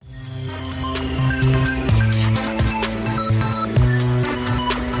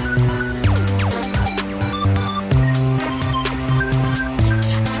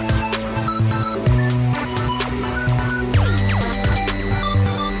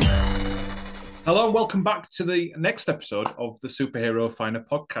Hello and welcome back to the next episode of the Superhero Finder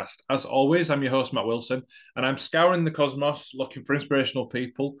podcast. As always, I'm your host, Matt Wilson, and I'm scouring the cosmos looking for inspirational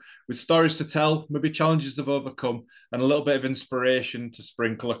people with stories to tell, maybe challenges they've overcome, and a little bit of inspiration to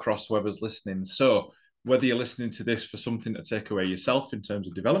sprinkle across whoever's listening. So, whether you're listening to this for something to take away yourself in terms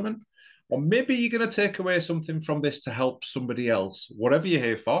of development, or maybe you're going to take away something from this to help somebody else, whatever you're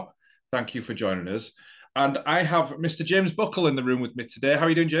here for, thank you for joining us. And I have Mr. James Buckle in the room with me today. How are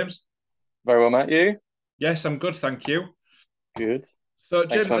you doing, James? Very well, Matt. You? Yes, I'm good, thank you. Good. So,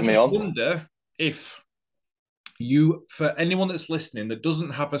 Thanks James, for I having me just on. wonder if you, for anyone that's listening that doesn't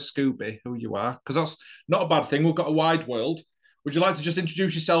have a Scooby, who you are, because that's not a bad thing. We've got a wide world. Would you like to just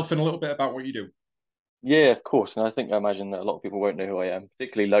introduce yourself and a little bit about what you do? Yeah, of course. And I imagine that a lot of people won't know who I am,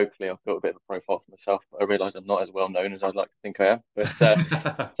 particularly locally. I've built a bit of a profile for myself, but I realise I'm not as well known as I'd like to think I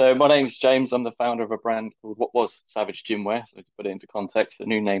am. So my name's James. I'm the founder of a brand called what was Savage Gymwear. So to put it into context, the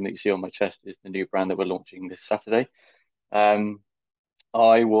new name that you see on my chest is the new brand that we're launching this Saturday. Um,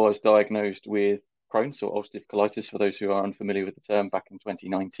 I was diagnosed with Crohn's or ulcerative colitis, for those who are unfamiliar with the term, back in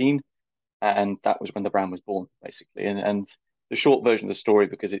 2019. And that was when the brand was born, basically. And the short version of the story,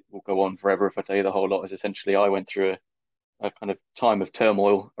 because it will go on forever if I tell you the whole lot, is essentially I went through a kind of time of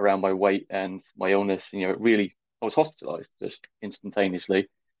turmoil around my weight and my illness. It really, I was hospitalized just instantaneously.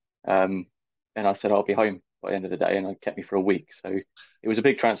 Um, and I said I'll be home by the end of the day, and it kept me for a week. So it was a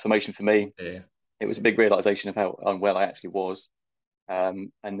big transformation for me. Yeah. It was a big realization of how unwell I actually was. And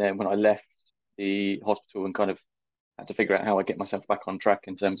then when I left the hospital and kind of had to figure out how I get myself back on track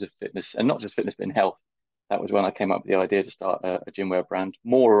in terms of fitness, and not just fitness, but in health. That was when I came up with the idea to start a gymwear brand,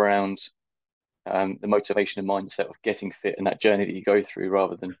 more around the motivation and mindset of getting fit and that journey that you go through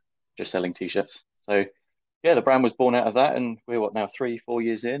rather than just selling t-shirts. So yeah, the brand was born out of that, and we're what now 3, 4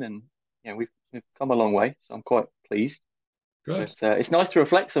 years in, and we've come a long way. So I'm quite pleased. Good. But it's nice to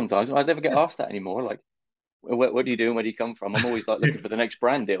reflect sometimes. I never get asked that anymore. Like, what do you do and where do you come from? I'm always like looking for the next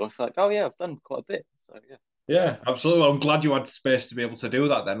brand deal. It's like, oh yeah, I've done quite a bit. So yeah. Yeah, absolutely. I'm glad you had space to be able to do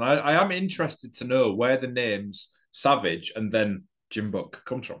that then. I am interested to know where the names Savage and then Gymbuck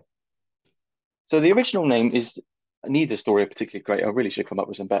comes from. So the original name is neither story are particularly great. I really should come up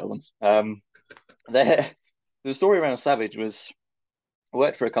with some better ones. The, the story around Savage was I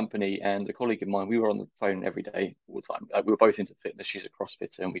worked for a company and a colleague of mine. We were on the phone every day, all the time. We were both into fitness. She's a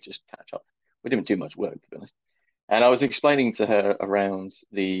CrossFitter, and we just catch up. We didn't do much work, to be honest. And I was explaining to her around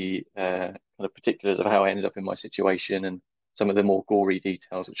the kind of particulars of how I ended up in my situation and some of the more gory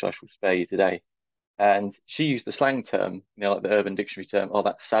details, which I shall spare you today. And she used the slang term, like the Urban Dictionary term, oh,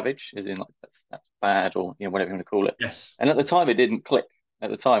 that's savage, as in like that's bad, or whatever you want to call it. Yes. And at the time, it didn't click. At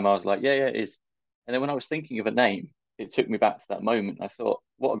the time, I was like, yeah, it is. And then when I was thinking of a name, it took me back to that moment. I thought,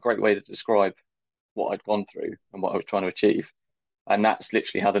 what a great way to describe what I'd gone through and what I was trying to achieve. And that's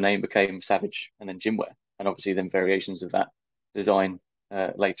literally how the name became Savage and then Gymwear. And obviously, then variations of that design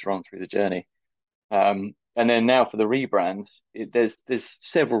later on through the journey. And then now for the rebrands, there's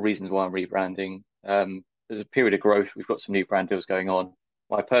several reasons why I'm rebranding. There's a period of growth. We've got some new brand deals going on.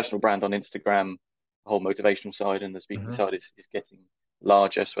 My personal brand on Instagram, the whole motivational side and the speaking Mhm. side is getting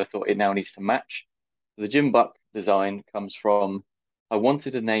larger. So I thought it now needs to match. The Gymbuck design comes from I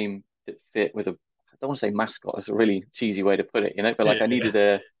wanted a name that fit with a I don't want to say mascot. That's a really cheesy way to put it, but like Yeah.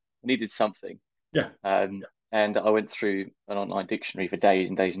 I needed something. Yeah. And I went through an online dictionary for days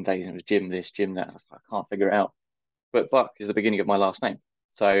and days and days, and it was gym this, gym that. I was like, I can't figure it out. But Buck is the beginning of my last name.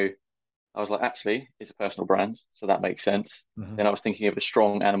 So I was like, actually, it's a personal brand, so that makes sense. Mhm. Then I was thinking of a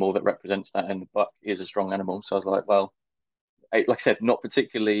strong animal that represents that, and the Buck is a strong animal. So I was like, well, like I said, not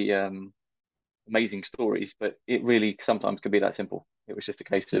particularly amazing stories, but it really sometimes can be that simple. It was just a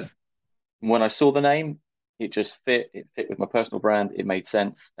case Yeah. of when I saw the name, it just fit. It fit with my personal brand. It made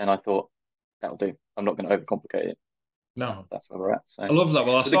sense, and I thought that'll do. I'm not going to overcomplicate it. No. That's where we're at. I love that.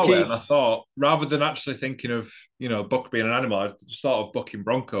 Well, I So the saw it and key, I thought, rather than actually thinking of, Buck being an animal, I just thought of Bucking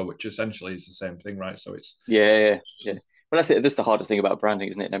Bronco, which essentially is the same thing, right? So it's yeah. But that's it. That's the hardest thing about branding,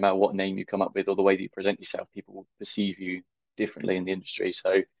 isn't it? No matter what name you come up with or the way that you present yourself, people will perceive you differently in the industry.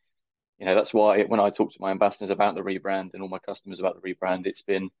 So, that's why when I talk to my ambassadors about the rebrand and all my customers about the rebrand, it's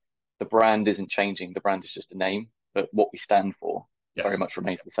been the brand isn't changing. The brand is just a name, but what we stand for very yes, much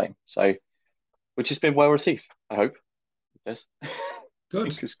remains the same. So, which has been well received, I hope. Yes.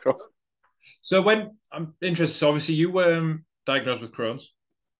 good. Fingers crossed. So when I'm interested, so obviously you were diagnosed with Crohn's.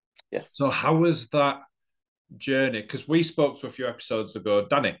 Yes. So how was that journey? Because we spoke to a few episodes ago,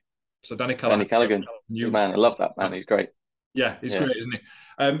 Danny. So Danny Danny Callahan, Callaghan, good you, man. I love that man. He's great. yeah, he's Yeah. great, isn't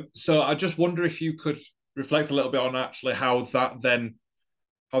he? So I just wonder if you could reflect a little bit on actually how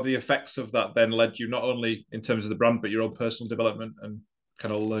the effects of that then led you not only in terms of the brand but your own personal development and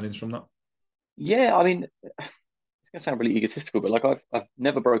kind of learnings from that. Yeah, I mean, it's gonna sound really egotistical, but like I've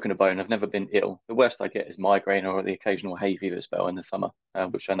never broken a bone. I've never been ill. The worst I get is migraine or the occasional hay fever spell in the summer,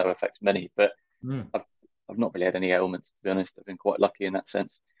 which I know affects many. But Mm. I've I've not really had any ailments, to be honest. I've been quite lucky in that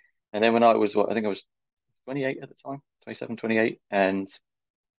sense. And then when I was, what, I think I was 28 at the time, 27, 28, and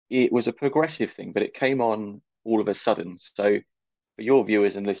it was a progressive thing, but it came on all of a sudden. So for your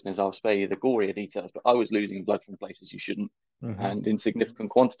viewers and listeners, I'll spare you the gorier details, but I was losing blood from places you shouldn't Hmm. and in significant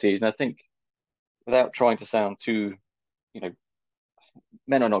quantities. And I think without trying to sound too, you know,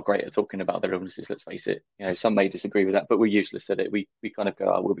 men are not great at talking about their illnesses, let's face it. Some may disagree with that, but we're useless at it. We kind of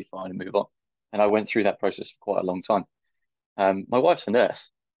go, oh, we'll be fine and move on. And I went through that process for quite a long time. My wife's a nurse,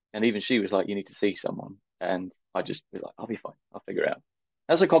 and even she was like, you need to see someone. And I just was like, I'll be fine. I'll figure it out.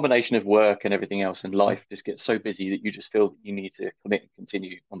 That's a combination of work and everything else, and life just gets so busy that you just feel that you need to commit and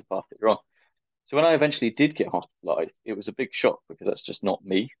continue on the path that you're on. So when I eventually did get hospitalized, it was a big shock because that's just not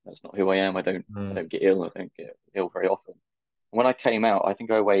me. That's not who I am. I Mm. don't get ill. I don't get ill very often. And when I came out, I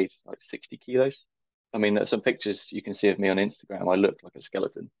think I weighed like 60 kilos. I mean, there's some pictures you can see of me on Instagram. I look like a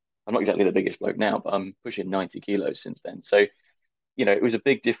skeleton. I'm not exactly the biggest bloke now, but I'm pushing 90 kilos since then. So, it was a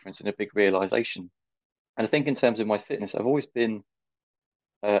big difference and a big realization. And I think in terms of my fitness, I've always been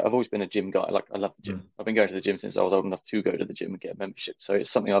a gym guy. Like I love the gym. Mm. I've been going to the gym since I was old enough to go to the gym and get a membership. So it's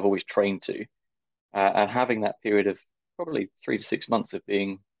something I've always trained to. And having that period of probably 3 to 6 months of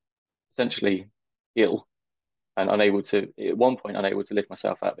being essentially ill and unable to, at one point, unable to lift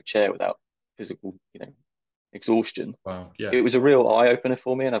myself out of a chair without physical, exhaustion. Wow. Yeah. It was a real eye opener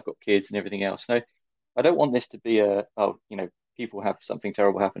for me, and I've got kids and everything else. No, I don't want this to be people have something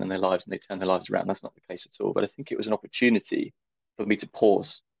terrible happen in their lives and they turn their lives around. That's not the case at all. But I think it was an opportunity for me to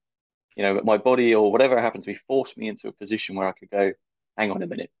pause. My body or whatever happened to me forced me into a position where I could go, hang on a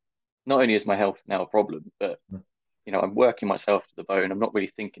minute. Not only is my health now a problem, but Mm. I'm working myself to the bone. I'm not really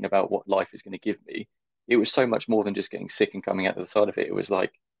thinking about what life is going to give me. It was so much more than just getting sick and coming out the side of it. It was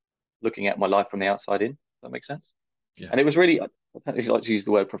like looking at my life from the outside in. Does that make sense? Yeah. And it was really, I don't really like to use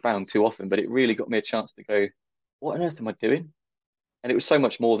the word profound too often, but it really got me a chance to go, what on earth am I doing? And it was so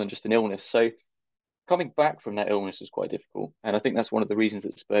much more than just an illness. So coming back from that illness was quite difficult. And I think that's one of the reasons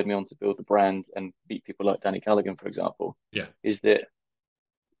that spurred me on to build the brand and beat people like Danny Callaghan, for example, Yeah. is that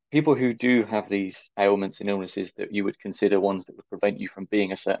people who do have these ailments and illnesses that you would consider ones that would prevent you from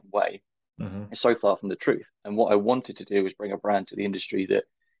being a certain way Hmm. is so far from the truth. And what I wanted to do was bring a brand to the industry that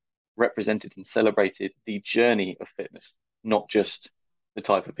represented and celebrated the journey of fitness, not just the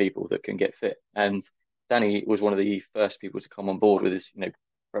type of people that can get fit. And Danny was one of the first people to come on board with his,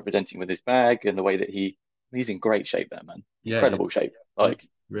 representing with his bag and the way that he's in great shape, that man, Yeah. incredible shape. He Like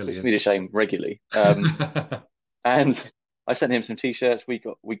really puts is. me to shame regularly. And I sent him some t-shirts. We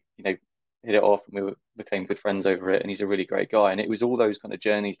hit it off and became good friends over it. And he's a really great guy. And it was all those kind of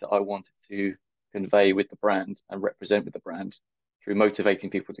journeys that I wanted to convey with the brand and represent with the brand through motivating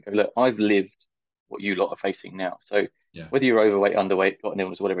people to go, look, I've lived what you lot are facing now. So Yeah. whether you're overweight, underweight, got an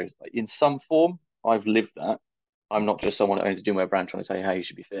illness, whatever it is, like in some form, I've lived that. I'm not just someone that owns a gym wear brand trying to say, hey, you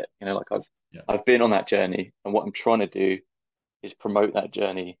should be fit. Like Yeah. I've been on that journey, and what I'm trying to do is promote that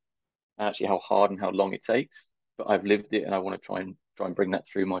journey, and actually how hard and how long it takes. But I've lived it, and I want to try and bring that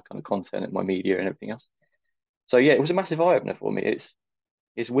through my kind of content and my media and everything else. So yeah, it was a massive eye opener for me.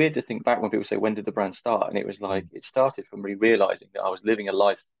 It's weird to think back when people say, when did the brand start? And it was like, Mm. it started from me realizing that I was living a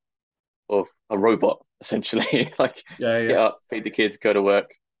life of a robot, essentially. Like, Yeah. get Yeah. up, feed the kids, go to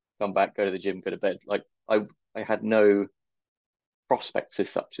work, come back, go to the gym, go to bed. Like, I had no prospects as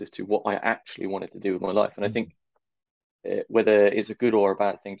such as to what I actually wanted to do with my life. And I Mm. think whether it's a good or a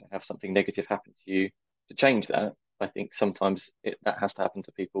bad thing to have something negative happen to you, to change that, I think sometimes that has to happen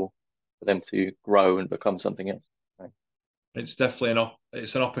to people for them to grow and become something else. Right. It's definitely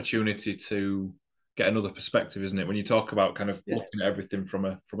it's an opportunity to get another perspective, isn't it? When you talk about kind of Yeah. looking at everything from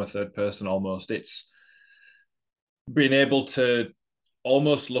a third person almost, it's being able to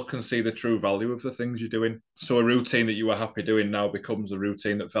almost look and see the true value of the things you're doing. So a routine that you were happy doing now becomes a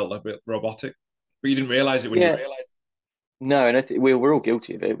routine that felt a bit robotic, but you didn't realize it when you. Yeah. No, and I think we're all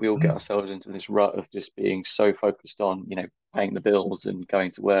guilty of it. We all get Mm. ourselves into this rut of just being so focused on, paying the bills and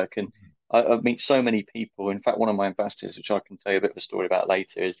going to work. And I meet so many people. In fact, one of my ambassadors, which I can tell you a bit of a story about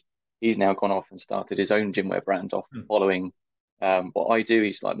later, is he's now gone off and started his own gymwear brand off Mm. following what I do.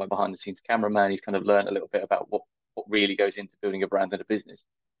 He's like my behind the scenes cameraman. He's kind of learned a little bit about what really goes into building a brand and a business,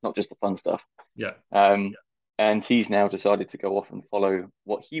 not just the fun stuff. Yeah. Um, and he's now decided to go off and follow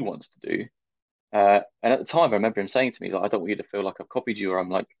what he wants to do, and at the time, I remember him saying to me, like, I don't want you to feel like I've copied you or I'm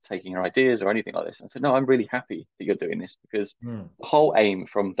like taking your ideas or anything like this. And I said, no, I'm really happy that you're doing this because Mm. the whole aim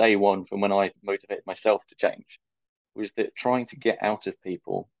from day one, from when I motivated myself to change, was that trying to get out of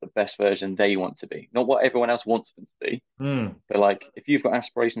people the best version they want to be, not what everyone else wants them to be. But like, if you've got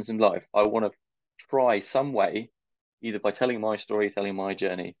aspirations in life, I want to try some way, either by telling my story, telling my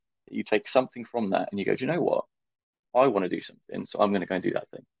journey, that you take something from that and you go, do you know what? I want to do something, so I'm going to go and do that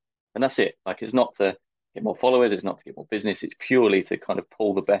thing. And that's it. Like, it's not to get more followers, it's not to get more business, it's purely to kind of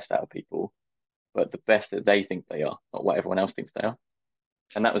pull the best out of people, but the best that they think they are, not what everyone else thinks they are.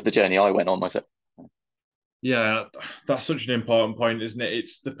 And that was the journey I went on myself. Yeah, that's such an important point, isn't it?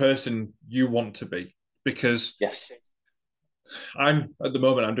 It's the person you want to be. Because Yes. at the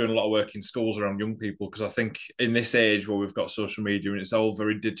moment, I'm doing a lot of work in schools around young people because I think in this age where we've got social media and it's all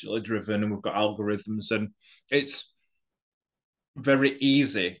very digitally driven and we've got algorithms and it's very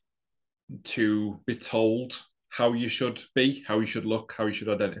easy to be told how you should be, how you should look, how you should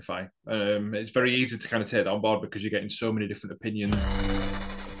identify. It's very easy to kind of take that on board because you're getting so many different opinions.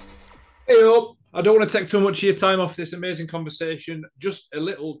 Hey up. I don't want to take too much of your time off this amazing conversation. Just a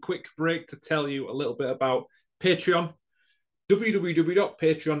little quick break to tell you a little bit about Patreon.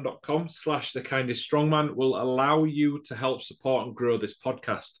 www.patreon.com/thekindeststrongman will allow you to help support and grow this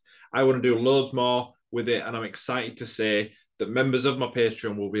podcast. I want to do loads more with it, and I'm excited to say that members of my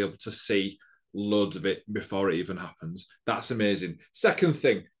Patreon will be able to see loads of it before it even happens. That's amazing. Second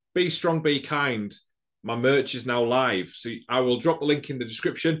thing, be strong, be kind. My merch is now live. So I will drop the link in the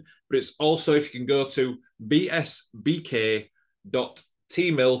description, but it's also, if you can go to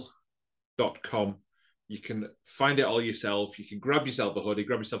bsbk.tmill.com, you can find it all yourself. You can grab yourself a hoodie,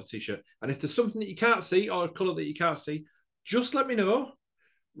 grab yourself a t-shirt. And if there's something that you can't see or a colour that you can't see, just let me know.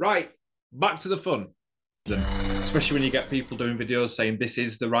 Right, back to the fun. Especially when you get people doing videos saying this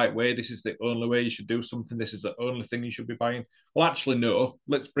is the right way, this is the only way you should do something, this is the only thing you should be buying. Well, actually, no.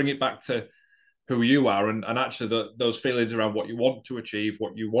 Let's bring it back to who you are and actually those feelings around what you want to achieve,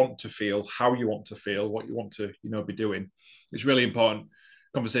 what you want to feel, how you want to feel, what you want to be doing. It's really important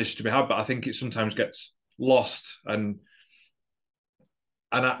conversation to be had, but I think it sometimes gets lost and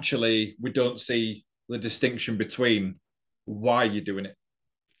actually we don't see the distinction between why you're doing it.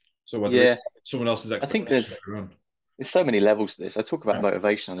 So whether it's someone else's I think expectations there's so many levels to this. I talk about yeah.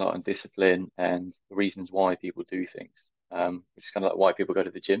 motivation a lot and discipline and the reasons why people do things, which is kind of like why people go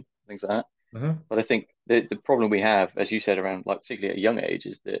to the gym, things like that. But I think the problem we have, as you said, around like particularly at a young age,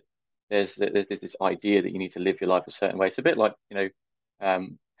 is that there's this idea that you need to live your life a certain way. It's a bit like,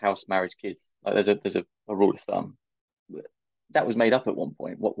 house, marriage, kids. Like there's a rule of thumb that was made up at one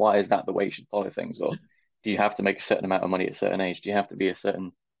point. Why is that the way you should follow things? Or do you have to make a certain amount of money at a certain age? Do you have to be a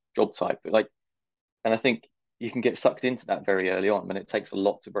certain job type? But like, and I think you can get sucked into that very early on, and it takes a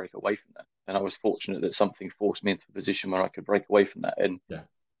lot to break away from that. And I was fortunate that something forced me into a position where I could break away from that. And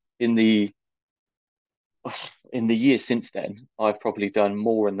in the years since then, I've probably done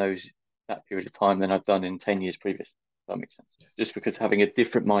more in that period of time than I've done in 10 years previous. If that makes sense. Just because having a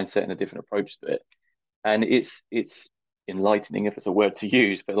different mindset and a different approach to it. And it's enlightening, if it's a word to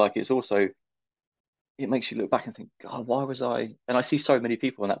use, but like it's also, it makes you look back and think, God, why was I? And I see so many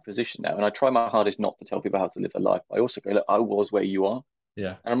people in that position now, and I try my hardest not to tell people how to live their life. I also go, look, I was where you are.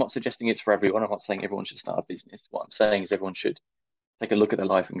 Yeah. And I'm not suggesting it's for everyone. I'm not saying everyone should start a business. What I'm saying is everyone should take a look at their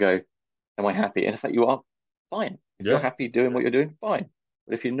life and go, am I happy? And if that you are, fine. If you're happy doing what you're doing, fine.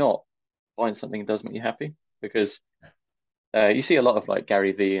 But if you're not, find something that does make you happy. Because you see a lot of like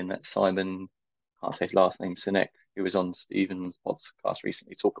Gary Vee and that Simon, I can't say his last name, Sinek, who was on Stephen's podcast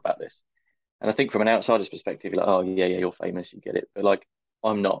recently, talk about this. And I think from an outsider's perspective, you're like, oh, yeah, you're famous, you get it. But like,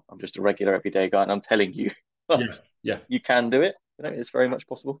 I'm not. I'm just a regular everyday guy. And I'm telling you, you can do it. It's very much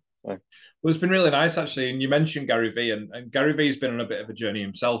possible. So. Well, it's been really nice, actually. And you mentioned Gary Vee, and Gary Vee's been on a bit of a journey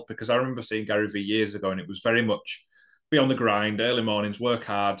himself, because I remember seeing Gary Vee years ago, and it was very much be on the grind, early mornings, work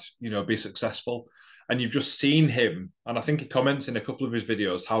hard, be successful. And you've just seen him, and I think he comments in a couple of his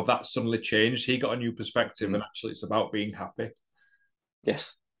videos how that suddenly changed. He got a new perspective, and actually it's about being happy.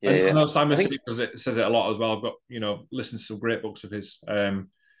 Yes. Yeah, I know Simon says it a lot as well. I've got, listened to some great books of his.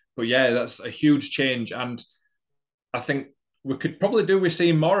 But yeah, that's a huge change. And I think we could probably do with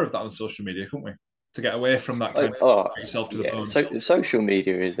seeing more of that on social media, couldn't we? To get away from that kind of yourself to the bone. So social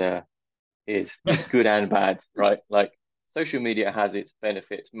media is good and bad, right? Like social media has its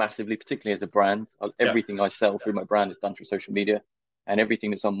benefits massively, particularly as a brand. Everything I sell through my brand is done through social media, and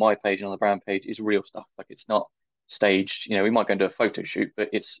everything that's on my page and on the brand page is real stuff. Like it's not staged. We might go and do a photo shoot, but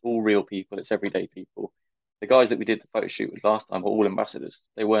it's all real people. It's everyday people. The guys that we did the photo shoot with last time were all ambassadors.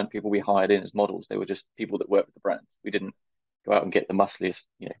 They weren't people we hired in as models. They were just people that worked with the brands. We didn't go out and get the muscliest.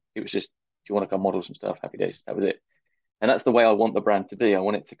 It was just, do you want to come model some stuff? Happy days. That was it. And that's the way I want the brand to be. I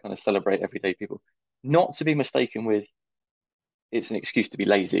want it to kind of celebrate everyday people, not to be mistaken with it's an excuse to be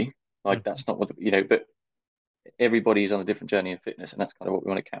lazy. Like that's not what but everybody's on a different journey in fitness, and that's kind of what we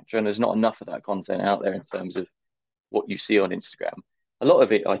want to capture. And there's not enough of that content out there in terms of what you see on Instagram. A lot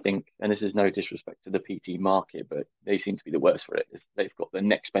of it, I think, and this is no disrespect to the PT market, but they seem to be the worst for it, is they've got the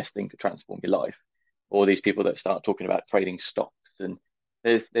next best thing to transform your life. Or these people that start talking about trading stocks, and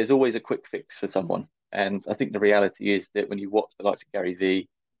there's always a quick fix for someone. And I think the reality is that when you watch the likes of Gary Vee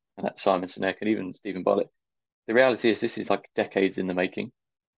and that Simon Sinek and even Stephen Bullitt, the reality is this is like decades in the making,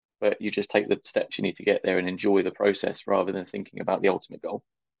 but you just take the steps you need to get there and enjoy the process rather than thinking about the ultimate goal.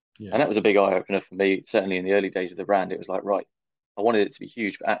 Yeah. And that was a big eye opener for me. Certainly in the early days of the brand, it was like, right, I wanted it to be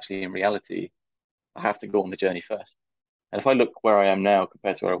huge, but actually in reality, I have to go on the journey first. And if I look where I am now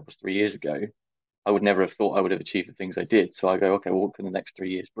compared to where I was 3 years ago, I would never have thought I would have achieved the things I did. So I go, okay, well, what can the next 3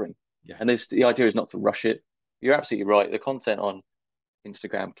 years bring? Yeah. And the idea is not to rush it. You're absolutely right. The content on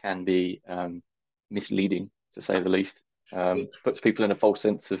Instagram can be misleading, to say the least. Puts people in a false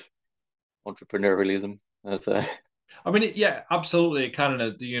sense of entrepreneurialism. I mean, yeah, absolutely. It kind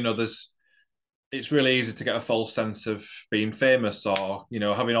of, it's really easy to get a false sense of being famous or,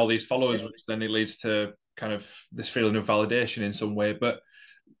 having all these followers, which then it leads to kind of this feeling of validation in some way. But,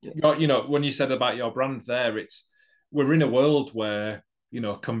 when you said about your brand there, we're in a world where,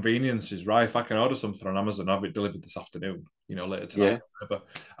 convenience is rife. I can order something on Amazon, have it delivered this afternoon, later tonight. Yeah.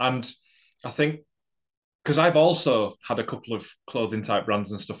 And I think, because I've also had a couple of clothing type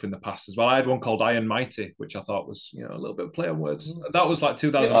brands and stuff in the past as well. I had one called Iron Mighty, which I thought was, a little bit of play on words. That was like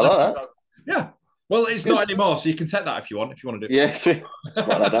 2011. Yeah, I like that. Yeah. Well, it's good. Not anymore, so you can take that if you want to do it. Yeah, sweet.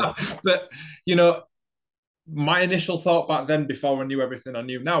 But, my initial thought back then, before I knew everything I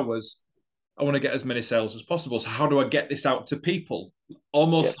knew now, was I want to get as many sales as possible. So how do I get this out to people?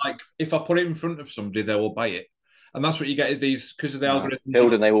 Almost like if I put it in front of somebody, they will buy it. And that's what you get these, because of the algorithms.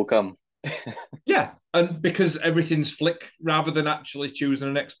 Build and they will come. Yeah, and because everything's flick rather than actually choosing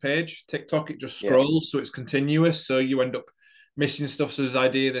the next page. TikTok, it just scrolls, so it's continuous. So you end up missing stuff. So there's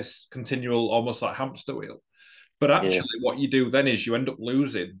idea this continual, almost like hamster wheel. But actually, what you do then is you end up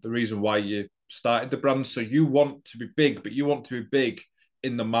losing the reason why you started the brand. So you want to be big, but you want to be big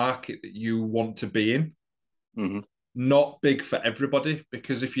in the market that you want to be in, not big for everybody.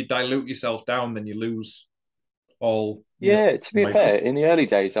 Because if you dilute yourself down, then you lose all. To be fair, in the early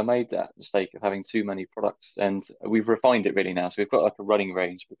days, I made that mistake of having too many products, and we've refined it really now. So we've got like a running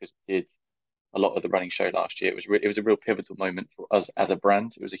range because we did a lot of the running show last year. It was a real pivotal moment for us as a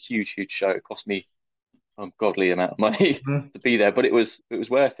brand. It was a huge show. It cost me an ungodly amount of money to be there, but it was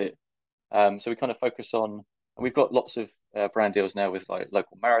worth it. So we kind of focus on, and we've got lots of brand deals now with like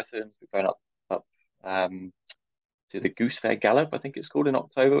local marathons. We're going up to the Goose Fair Gallop, I think it's called, in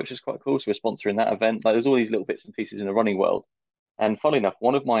October, which is quite cool. So we're sponsoring that event. Like, there's all these little bits and pieces in the running world. And funnily enough,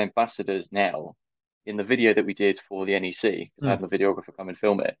 one of my ambassadors now, in the video that we did for the NEC, because I had my videographer come and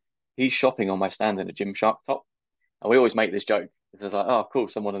film it, he's shopping on my stand in a Gymshark top. And we always make this joke. It's like, oh, cool,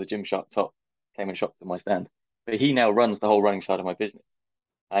 someone in the Gymshark top came and shopped on my stand. But he now runs the whole running side of my business.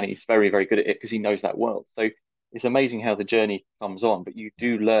 And he's very, very good at it because he knows that world. So it's amazing how the journey comes on. But you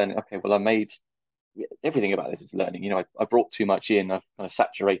do learn, okay, well, I made everything about this is learning. I brought too much in. I've kind of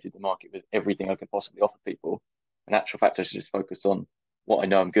saturated the market with everything I could possibly offer people. In actual fact, I should just focus on what I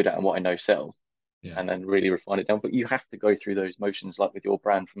know I'm good at and what I know sells, and then really refine it down. But you have to go through those motions, like with your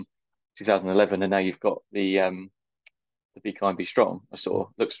brand from 2011, and now you've got the Be Kind, Be Strong. I saw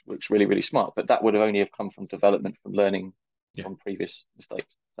looks really, really smart. But that would have only have come from development, from learning from previous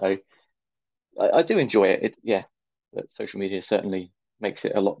mistakes. So I do enjoy it. But social media certainly makes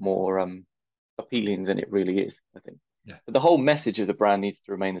it a lot more appealing than it really is, I think. But the whole message of the brand needs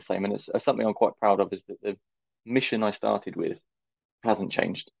to remain the same, and it's something I'm quite proud of, is that the mission I started with hasn't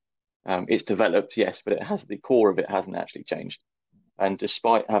changed. It's developed, yes, but the core of it hasn't actually changed. And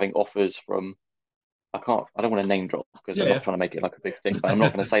despite having offers from, I don't want to name drop because I'm not trying to make it like a big thing, but I'm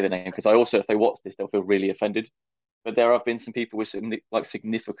not going to say the name because I also, if they watch this, they'll feel really offended. But there have been some people with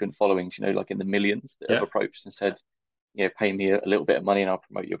significant followings, like in the millions, that have approached and said, pay me a little bit of money and I'll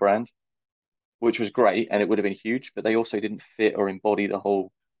promote your brand, which was great, and it would have been huge, but they also didn't fit or embody the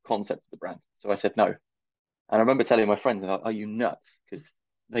whole concept of the brand. So I said no. And I remember telling my friends, they're like, are you nuts? Because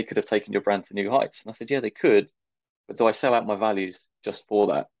they could have taken your brand to new heights. And I said, yeah, they could, but do I sell out my values just for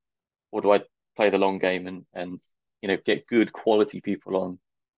that? Or do I play the long game and get good quality people on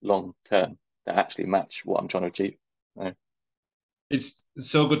long term that actually match what I'm trying to achieve? It's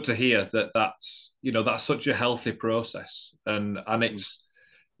so good to hear that's such a healthy process. And it's,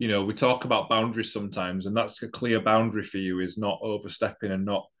 we talk about boundaries sometimes, and that's a clear boundary for you, is not overstepping and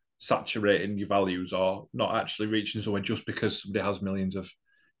not saturating your values, or not actually reaching somewhere just because somebody has millions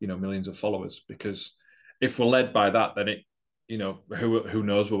of followers. Because if we're led by that, then who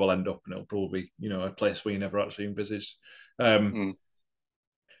knows where we'll end up, and it'll probably be a place we never actually envisaged. Mm.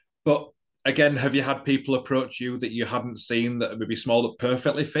 But again, have you had people approach you that you hadn't seen that are maybe small that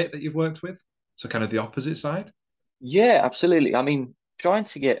perfectly fit that you've worked with? So kind of the opposite side. Yeah, absolutely. I mean, trying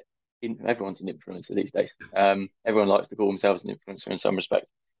to get in, everyone's an influencer these days. Everyone likes to call themselves an influencer in some respects.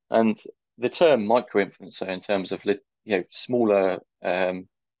 And the term micro-influencer in terms of smaller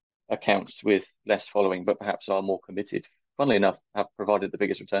accounts with less following, but perhaps are more committed, funnily enough, have provided the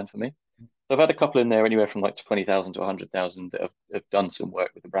biggest return for me. So I've had a couple in there anywhere from like 20,000 to 100,000 that have done some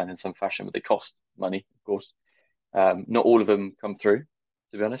work with the brand in some fashion, but they cost money, of course. Not all of them come through,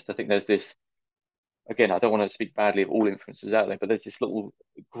 to be honest. I think there's this, again, I don't want to speak badly of all influencers out there, but there's this little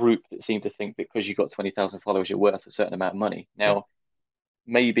group that seem to think because you've got 20,000 followers, you're worth a certain amount of money. Now,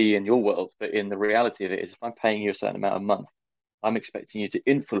 maybe in your world, but in the reality of it is if I'm paying you a certain amount a month, I'm expecting you to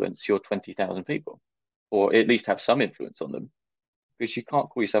influence your 20,000 people, or at least have some influence on them. Because you can't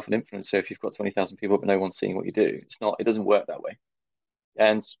call yourself an influencer if you've got 20,000 people, but no one's seeing what you do. It doesn't work that way.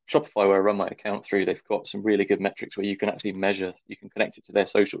 And Shopify, where I run my account through, they've got some really good metrics where you can actually measure, you can connect it to their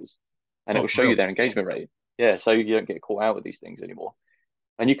socials and it will show you their engagement rate. Yeah, so you don't get caught out with these things anymore.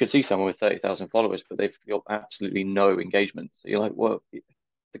 And you can see someone with 30,000 followers, but they've got absolutely no engagement. So you're like, well,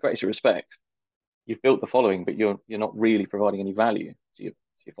 the greatest respect, you've built the following, but you're not really providing any value to your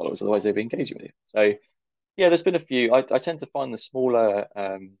followers, otherwise they'd be engaging with you. So yeah, there's been a few. I tend to find the smaller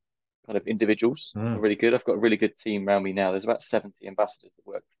kind of individuals are really good. I've got a really good team around me now. There's about 70 ambassadors that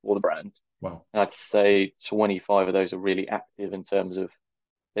work for the brand. Wow. And I'd say 25 of those are really active in terms of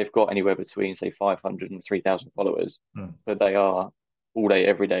they've got anywhere between, say, 500 and 3,000 followers, but they are all day,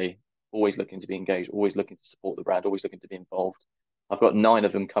 every day, always looking to be engaged, always looking to support the brand, always looking to be involved. I've got 9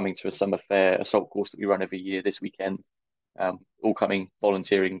 of them coming to a summer fair assault course that we run every year this weekend, all coming,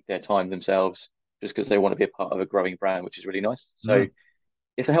 volunteering their time themselves, just because they want to be a part of a growing brand, which is really nice. So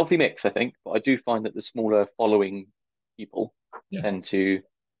it's a healthy mix, I think, but I do find that the smaller following people tend to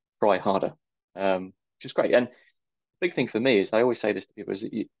try harder, which is great. And big thing for me is I always say this to people is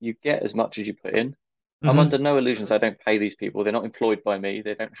that you get as much as you put in. I'm under no illusions. I don't pay these people. They're not employed by me.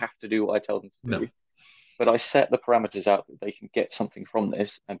 They don't have to do what I tell them to do. But I set the parameters out that they can get something from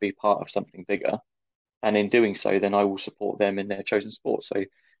this and be part of something bigger. And in doing so, then I will support them in their chosen sport. So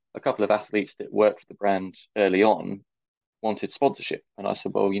a couple of athletes that worked for the brand early on wanted sponsorship. And I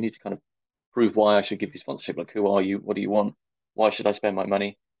said, well, you need to kind of prove why I should give you sponsorship. Like, who are you? What do you want? Why should I spend my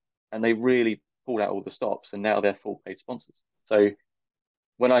money? And they really pulled out all the stops, and now they're full paid sponsors. So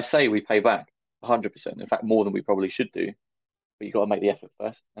when I say we pay back 100%, in fact, more than we probably should do, but you've got to make the effort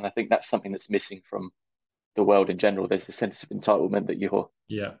first. And I think that's something that's missing from the world in general. There's a sense of entitlement that you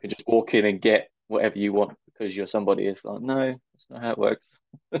can just walk in and get whatever you want because you're somebody. It's like, no, that's not how it works.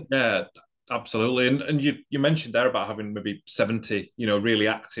 Yeah, absolutely. And you mentioned there about having maybe 70, really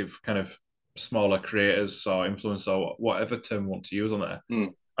active kind of smaller creators or influencers or whatever term you want to use on there.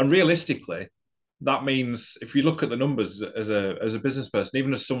 And realistically, that means if you look at the numbers as a business person,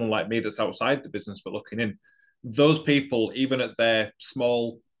 even as someone like me that's outside the business but looking in, those people, even at their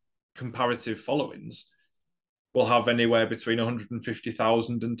small comparative followings, will have anywhere between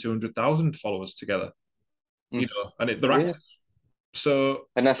 150,000 and 200,000 followers together. And they're active. So,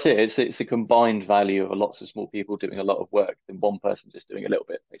 and that's it. It's a combined value of lots of small people doing a lot of work than one person just doing a little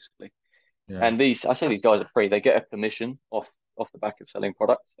bit, basically. And I say these guys are free. They get a commission off the back of selling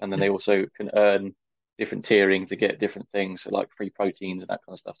products, and then they also can earn different tierings to get different things, so like free proteins and that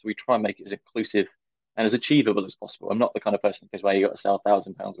kind of stuff. So we try and make it as inclusive and as achievable as possible. I'm not the kind of person who goes, well, you got to sell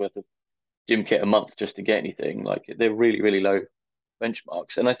 £1,000 worth of gym kit a month just to get anything. Like, they're really, really low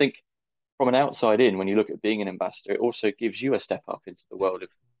benchmarks. And I think from an outside in, when you look at being an ambassador, it also gives you a step up into the world of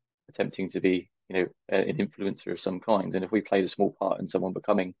attempting to be, an influencer of some kind. And if we played a small part in someone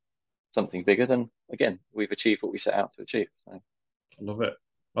becoming something bigger, then again, we've achieved what we set out to achieve. So. I love it.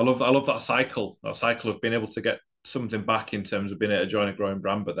 I love that cycle of being able to get something back in terms of being able to join a growing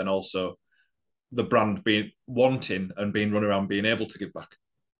brand, but then also the brand being wanting and being run around being able to give back.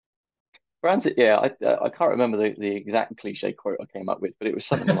 Brands, yeah, I can't remember the exact cliche quote I came up with, but it was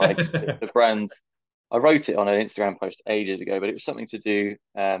something like the brand. I wrote it on an Instagram post ages ago, but it was something to do.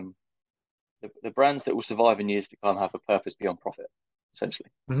 The brands that will survive in years to come have a purpose beyond profit, essentially.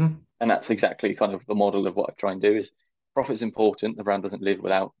 And that's exactly kind of the model of what I try and do. Is profit's important. The brand doesn't live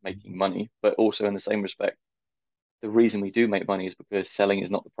without making money, but also in the same respect, the reason we do make money is because selling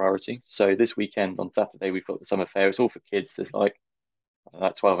is not the priority. So this weekend on Saturday, we've got the summer fair. It's all for kids. There's like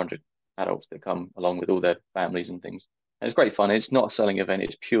 1,200 adults that come along with all their families and things. And it's great fun. It's not a selling event.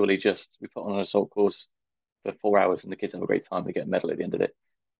 It's purely just we put on an assault course for 4 hours and the kids have a great time. They get a medal at the end of it.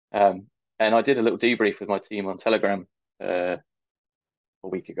 And I did a little debrief with my team on Telegram a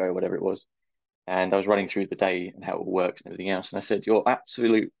week ago, whatever it was, and I was running through the day and how it all works and everything else. And I said, your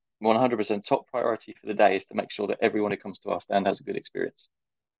absolute 100% top priority for the day is to make sure that everyone who comes to our stand has a good experience.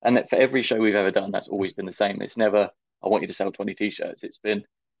 And that for every show we've ever done, that's always been the same. It's never, I want you to sell 20 t-shirts. It's been,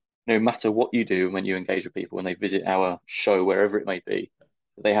 no matter what you do when you engage with people and they visit our show, wherever it may be,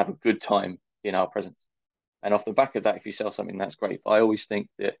 they have a good time in our presence. And off the back of that, if you sell something, that's great. But I always think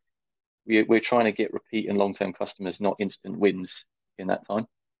that we're trying to get repeat and long-term customers, not instant wins in that time.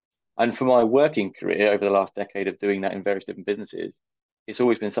 And for my working career over the last decade of doing that in various different businesses, it's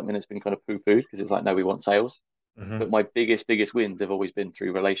always been something that's been kind of poo-pooed because it's like, no, we want sales. But my biggest wins have always been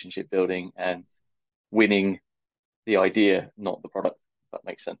through relationship building and winning the idea, not the product, if that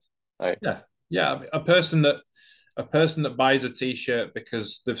makes sense. So, yeah. A person that buys a t-shirt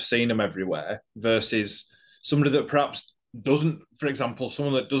because they've seen them everywhere versus somebody that perhaps doesn't, for example,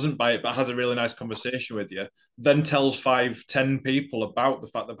 someone that doesn't buy it but has a really nice conversation with you, then tells 5, 10 people about the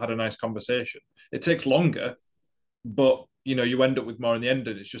fact they've had a nice conversation. It takes longer, but you end up with more in the end,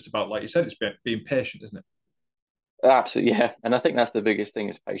 and it's just about, like you said, it's being patient, isn't it? absolutely, yeah. And I think that's the biggest thing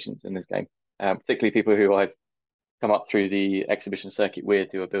is patience in this game, particularly people who I've come up through the exhibition circuit with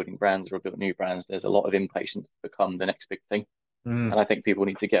who are building brands or built new brands. There's a lot of impatience to become the next big thing. And I think people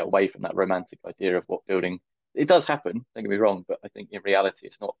need to get away from that romantic idea of what building. It does happen, don't get me wrong, but I think in reality,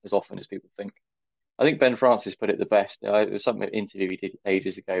 it's not as often as people think. I think Ben Francis put it the best. It was some interview he did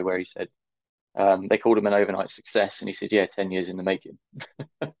ages ago where he said they called him an overnight success, and he said, "Yeah, 10 years in the making."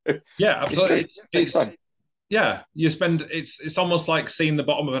 Yeah, absolutely. Yeah, it's almost like seeing the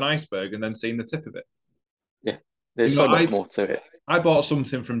bottom of an iceberg and then seeing the tip of it. yeah. There's so much more to it. I bought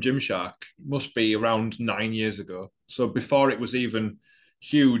something from Gymshark, must be around 9 years ago. So before it was even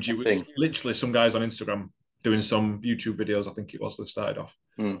huge, it was literally some guys on Instagram doing some YouTube videos, I think it was, that started off.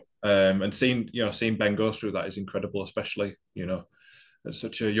 And seeing Ben go through that is incredible, especially, at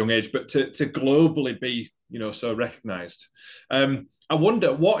such a young age. But to globally be, so recognized. I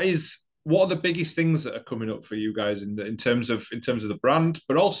wonder what are the biggest things that are coming up for you guys in terms of the brand,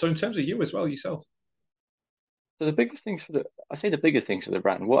 but also in terms of you as well, yourself? So the biggest things I say the biggest things for the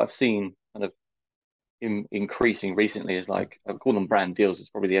brand, what I've seen kind of increasing recently is like, I would call them brand deals. It's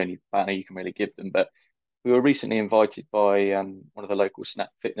probably the only banner you can really give them. But we were recently invited by one of the local Snap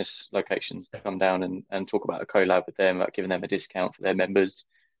Fitness locations to come down and talk about a collab with them, about giving them a discount for their members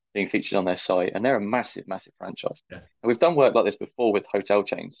being featured on their site. And they're a massive, massive franchise. Yeah. And we've done work like this before with hotel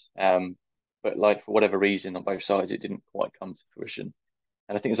chains. But like for whatever reason on both sides, it didn't quite come to fruition.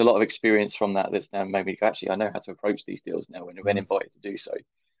 And I think there's a lot of experience from that that's now made me go, actually, I know how to approach these deals now when invited to do so.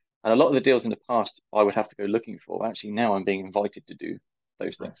 And a lot of the deals in the past, I would have to go looking for. Actually, now I'm being invited to do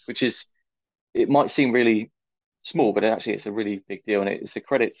those things, which is, it might seem really small, but actually it's a really big deal. And it's a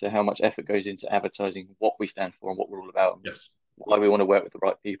credit to how much effort goes into advertising what we stand for and what we're all about. Yes. Why we want to work with the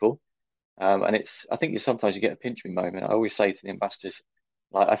right people. And I think sometimes you get a pinch me moment. I always say to the ambassadors,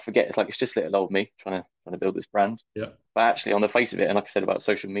 like, I forget, it's just little old me trying to build this brand. Yeah. But actually, on the face of it, and like I said about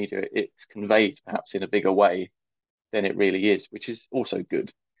social media, it's conveyed perhaps in a bigger way than it really is, which is also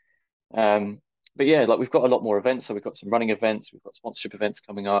good. But yeah, like we've got a lot more events. So we've got some running events, we've got sponsorship events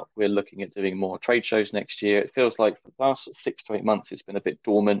coming up. We're looking at doing more trade shows next year. It feels like for the last 6 to 8 months, it's been a bit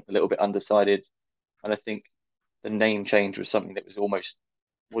dormant, a little bit undecided. And I think the name change was something that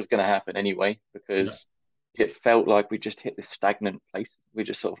was going to happen anyway, because it felt like we just hit this stagnant place. We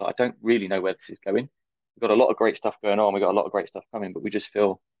just sort of like, I don't really know where this is going. We've got a lot of great stuff going on. We've got a lot of great stuff coming, but we just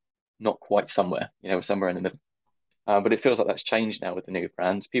feel not quite somewhere, somewhere in the middle. But it feels like that's changed now with the new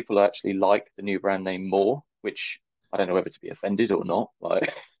brands. People actually like the new brand name more, which I don't know whether to be offended or not.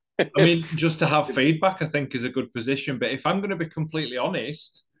 Like, I mean, just to have feedback, I think, is a good position. But if I'm going to be completely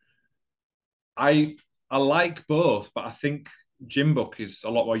honest, I like both, but I think Gymbuck is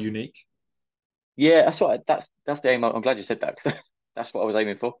a lot more unique. Yeah, that's the aim. I'm glad you said that, because that's what I was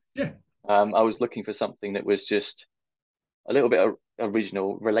aiming for. Yeah. I was looking for something that was just a little bit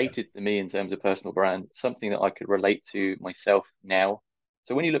original, related to me in terms of personal brand, something that I could relate to myself now.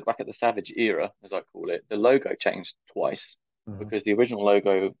 So when you look back at the Savage era, as I call it, the logo changed twice because the original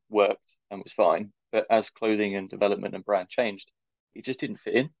logo worked and was fine. But as clothing and development and brand changed, it just didn't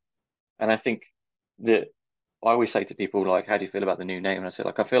fit in. And I think that I always say to people, like, how do you feel about the new name? And I say,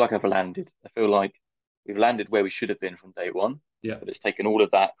 like, I feel like I've landed. I feel like we've landed where we should have been from day one. Yeah. But it's taken all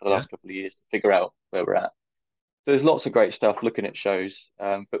of that for the last couple of years to figure out where we're at. There's lots of great stuff looking at shows.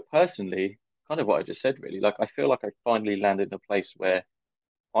 But personally, kind of what I just said, really, like, I feel like I finally landed in a place where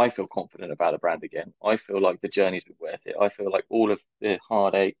I feel confident about a brand again. I feel like the journey's been worth it. I feel like all of the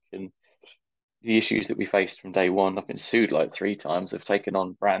heartache and the issues that we faced from day one, I've been sued like 3 times. I've taken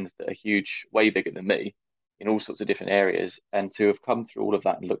on brands that are huge, way bigger than me. in all sorts of different areas, and to have come through all of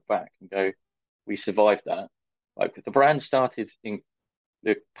that and look back and go, we survived that. Like the brand started in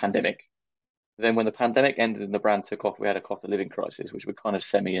the pandemic. Then when the pandemic ended and the brand took off, we had a cost of living crisis, which we're kind of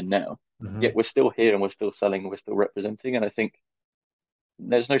semi in now. Yet we're still here and we're still selling and we're still representing. And I think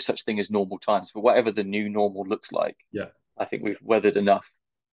there's no such thing as normal times, but whatever the new normal looks like, Yeah. I think we've weathered enough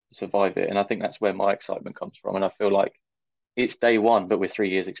to survive it. And I think that's where my excitement comes from. And I feel like it's day one, but we're 3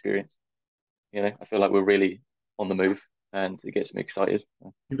 years experience. You know, I feel like we're really on the move and it gets me excited.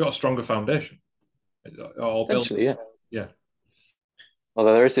 You've got a stronger foundation. All built. Essentially, yeah. Yeah.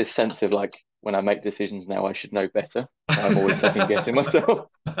 Although there is this sense of like when I make decisions now, I should know better. I'm always second guessing myself.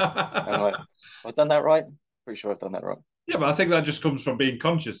 I'm like, I've done that right. Pretty sure I've done that right. Yeah, but I think that just comes from being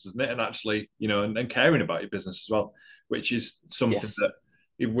conscious, doesn't it? And actually, you know, and caring about your business as well, which is something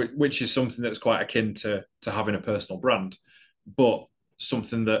Yes. which is something that's quite akin to having a personal brand, but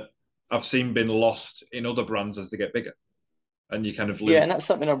something that I've seen been lost in other brands as they get bigger, and you kind of lose. Yeah, and that's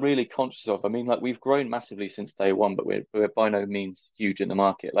something I'm really conscious of. I mean, like we've grown massively since day one, but we're by no means huge in the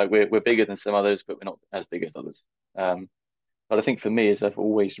market. Like we're bigger than some others, but we're not as big as others. But I think for me, is I've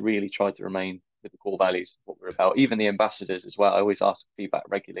always really tried to remain with the core values of what we're about. Even the ambassadors as well. I always ask for feedback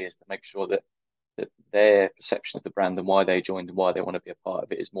regularly, is to make sure that their perception of the brand and why they joined and why they want to be a part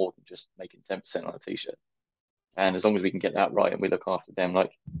of it is more than just making 10% on a t-shirt. And as long as we can get that right and we look after them,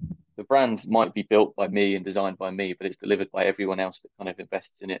 like the brands might be built by me and designed by me, but it's delivered by everyone else that kind of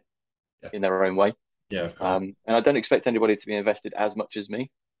invests in it in their own way. Yeah, of course. And I don't expect anybody to be invested as much as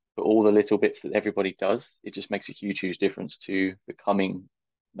me, but all the little bits that everybody does, it just makes a huge, huge difference to becoming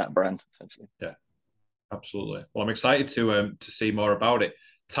that brand, essentially. Yeah, absolutely. Well, I'm excited to see more about it.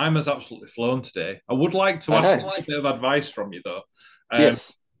 Time has absolutely flown today. I would like to ask a little bit of advice from you, though.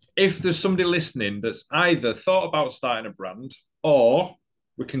 Yes. If there's somebody listening that's either thought about starting a brand, or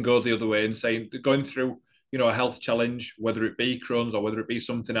we can go the other way and say they're going through, you know, a health challenge, whether it be Crohn's or whether it be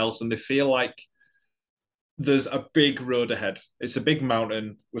something else, and they feel like there's a big road ahead. It's a big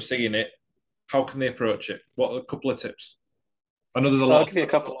mountain. We're seeing it. How can they approach it? What are a couple of tips? I know there's a So I'll lot. give you a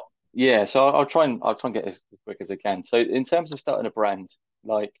couple. Yeah, so I'll try and get as quick as I can. So in terms of starting a brand,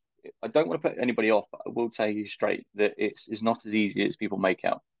 like I don't want to put anybody off, but I will tell you straight that it's not as easy as people make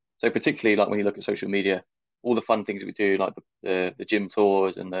out. So particularly like when you look at social media, all the fun things that we do, like the gym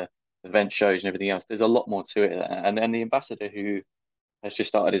tours and the event shows and everything else, there's a lot more to it. And then the ambassador who has just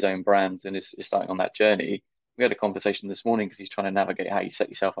started his own brand and is starting on that journey, we had a conversation this morning because he's trying to navigate how you set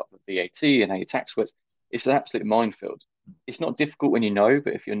yourself up for VAT and how your tax works. It's an absolute minefield. It's not difficult when you know,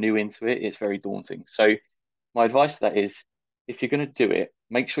 but if you're new into it, it's very daunting. So my advice to that is, if you're going to do it,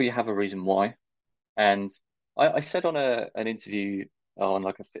 make sure you have a reason why. And I said on an interview on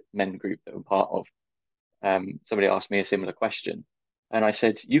like a fit men group that I'm part of, somebody asked me a similar question. And I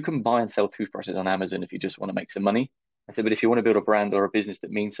said, you can buy and sell toothbrushes on Amazon if you just want to make some money. I said, but if you want to build a brand or a business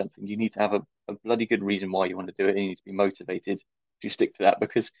that means something, you need to have a bloody good reason why you want to do it. And you need to be motivated to stick to that,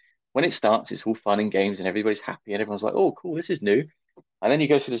 because when it starts, it's all fun and games and everybody's happy and everyone's like, oh, cool, this is new. And then you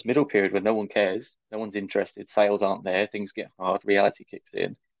go through this middle period where no one cares, no one's interested, sales aren't there, things get hard, reality kicks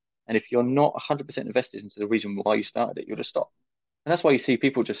in. And if you're not 100% invested into the reason why you started it, you'll just stop. And that's why you see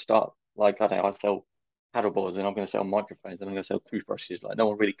people just start, like, I don't know, I sell paddleboards and I'm going to sell microphones and I'm going to sell toothbrushes. Like, no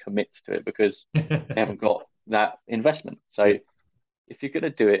one really commits to it because they haven't got that investment. So if you're going to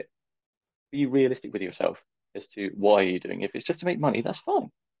do it, be realistic with yourself as to why you're doing it. If it's just to make money, that's fine,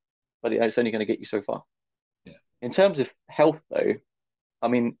 but it's only going to get you so far. Yeah. In terms of health, though, I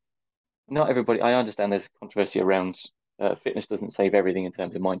mean, not everybody, I understand there's controversy around fitness doesn't save everything in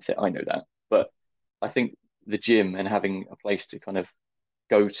terms of mindset. I know that. But I think the gym and having a place to kind of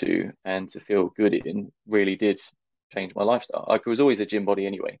go to and to feel good in really did change my lifestyle. I was always a gym body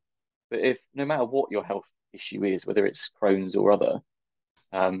anyway. But if no matter what your health issue is, whether it's Crohn's or other,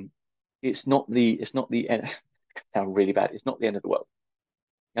 it's not the end. Sound really bad. It's not the end of the world.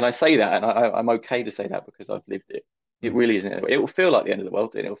 And I say that, and I'm okay to say that because I've lived it. It really isn't. It will feel like the end of the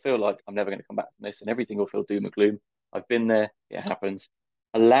world, and it will feel like I'm never going to come back from this, and everything will feel doom and gloom. I've been there. It happens.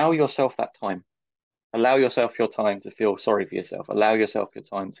 Allow yourself that time. Allow yourself your time to feel sorry for yourself. Allow yourself your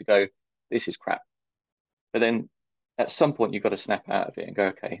time to go, this is crap. But then at some point, you've got to snap out of it and go,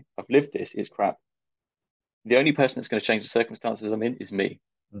 okay, I've lived this. It's crap. The only person that's going to change the circumstances I'm in is me.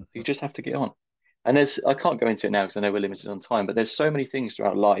 You just have to get on. And I can't go into it now because I know we're limited on time, but there's so many things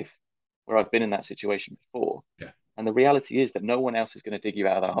throughout life where I've been in that situation before. Yeah. And the reality is that no one else is going to dig you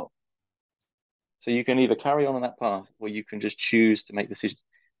out of that hole. So you can either carry on that path or you can just choose to make decisions.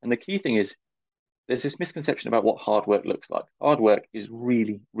 And the key thing is there's this misconception about what hard work looks like. Hard work is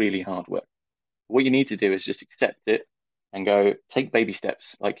really, really hard work. What you need to do is just accept it and go take baby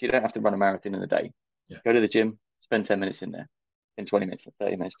steps. Like you don't have to run a marathon in a day. Go to the gym, spend 10 minutes in there, in 20 minutes,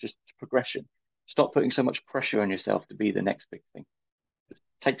 30 minutes, just progression. Stop putting so much pressure on yourself to be the next big thing. Just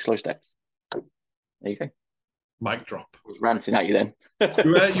take slow steps. There you go. Mic drop. I was ranting at you then.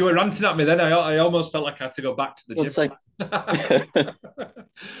 You were ranting at me then. I almost felt like I had to go back to the gym.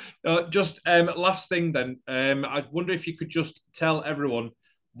 Just last thing then. I wonder if you could just tell everyone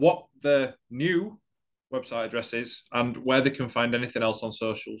what the new website address is and where they can find anything else on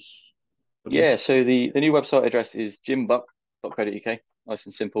socials. Yeah, so the new website address is gymbuck.co.uk. Nice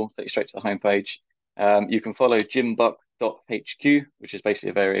and simple. Take you straight to the homepage. You can follow gymbuck.hq, which is basically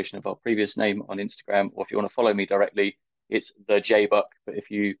a variation of our previous name on Instagram. Or if you want to follow me directly, it's the Jayybuck. But if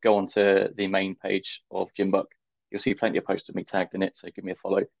you go onto the main page of Gymbuck, you'll see plenty of posts of me tagged in it. So give me a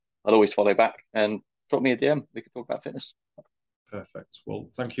follow. I'll always follow back and drop me a DM. We can talk about fitness. Perfect. Well,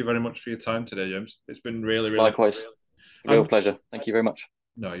 thank you very much for your time today, James. It's been really, likewise. Real pleasure. Thank you very much.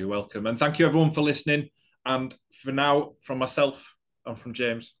 No, you're welcome. And thank you everyone for listening. And for now, from myself and from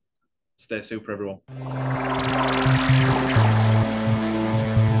James, stay super, everyone.